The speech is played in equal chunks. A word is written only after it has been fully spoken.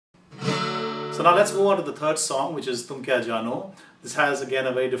So now let's move on to the third song, which is Jaano. This has again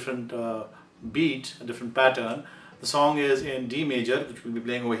a very different beat, a different pattern. The song is in D major, which we'll be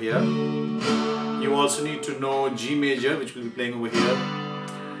playing over here. You also need to know G major, which we'll be playing over here.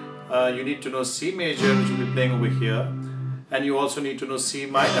 You need to know C major, which we'll be playing over here. And you also need to know C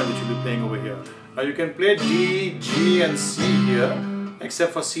minor, which we'll be playing over here. Now you can play D, G and C here,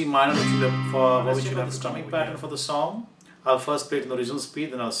 except for C minor, which you have the strumming pattern for the song. I'll first play it in the original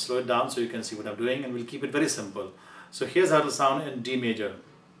speed, then I'll slow it down so you can see what I'm doing, and we'll keep it very simple. So here's how it'll sound in D major.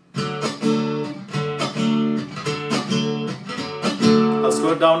 I'll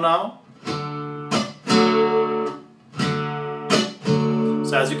slow it down now.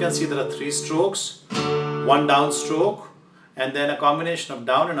 So as you can see, there are 3 strokes, 1 down stroke, and then a combination of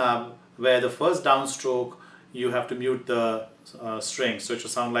down and up, where the first down stroke you have to mute the strings, so it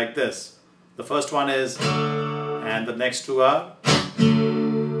should sound like this. The first one is, and the next 2 are.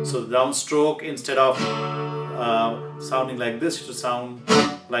 So the down stroke, instead of sounding like this, it should sound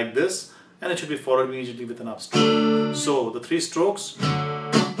like this, and it should be followed immediately with an up stroke. So the 3 strokes.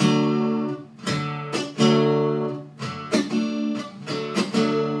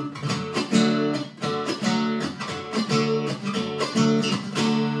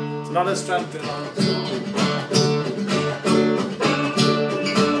 So now let's try and play along with the song.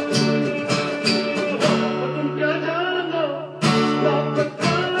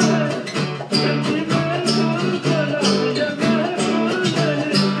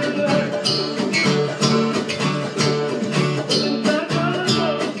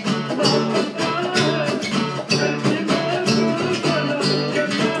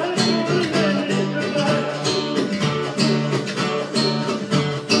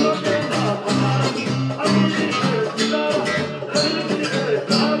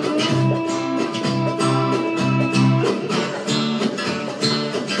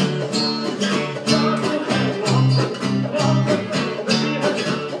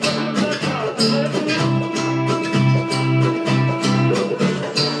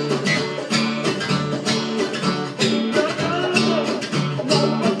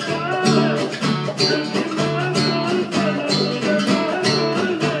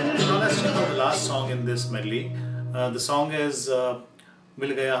 Medley. The song is Gaya,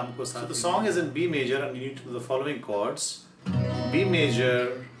 Humko, Saathi. So the song is in B major, and you need to do the following chords. B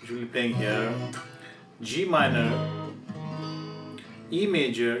major, which we'll be playing here, G minor, E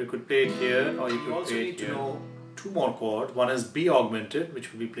major, you could play it here, or you could also play it here. You need to know 2 more chords. One is B augmented,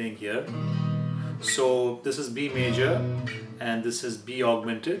 which we'll be playing here. So this is B major, and this is B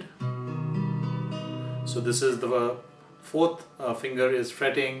augmented. So this is the 4th finger is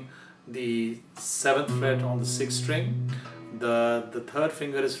fretting the 7th fret on the 6th string. The 3rd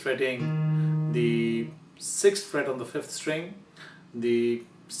finger is fretting the 6th fret on the 5th string. The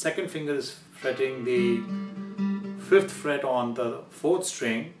 2nd finger is fretting the 5th fret on the 4th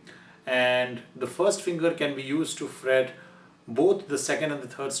string, and the 1st finger can be used to fret both the 2nd and the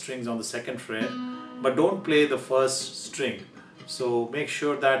 3rd strings on the 2nd fret, but don't play the 1st string. So make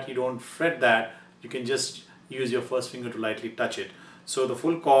sure that you don't fret that. You can just use your 1st finger to lightly touch it. So the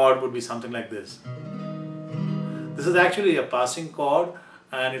full chord would be something like this. This is actually a passing chord,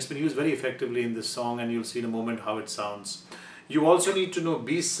 and it's been used very effectively in this song, and you'll see in a moment how it sounds. You also need to know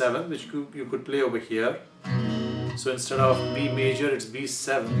B7, which you could play over here. So instead of B major, it's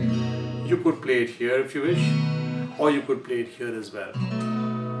B7. You could play it here if you wish, or you could play it here as well.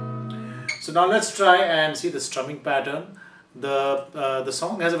 So now let's try and see the strumming pattern. The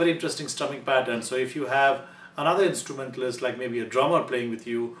song has a very interesting strumming pattern. So if you have another instrumentalist, like maybe a drummer playing with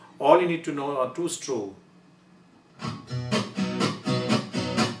you, all you need to know are 2 strokes.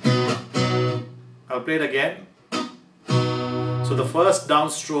 I'll play it again. So the first down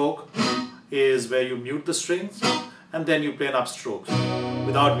stroke is where you mute the strings, and then you play an upstroke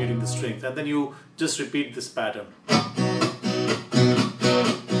without muting the strings, and then you just repeat this pattern.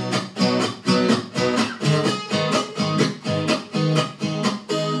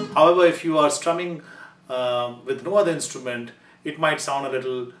 However, if you are strumming with no other instrument, it might sound a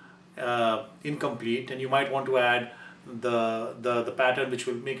little incomplete, and you might want to add the pattern which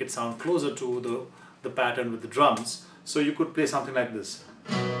will make it sound closer to the pattern with the drums. So you could play something like this.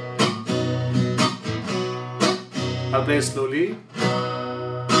 I'll play slowly.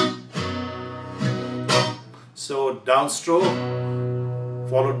 So downstroke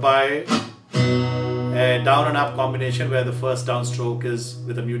followed by a down and up combination where the first downstroke is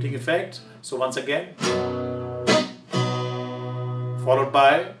with a muting effect. So once again, followed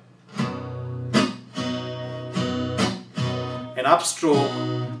by an upstroke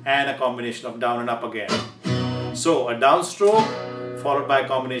and a combination of down and up again. So a downstroke followed by a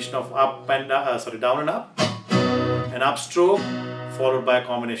combination of up and down and up, an upstroke followed by a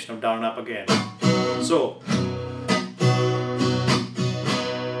combination of down and up again. So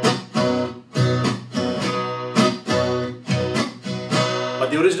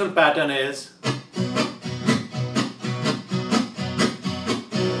but the original pattern is.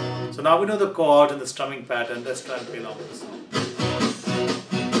 So now we know the chord and the strumming pattern. Let's try and play along with the song.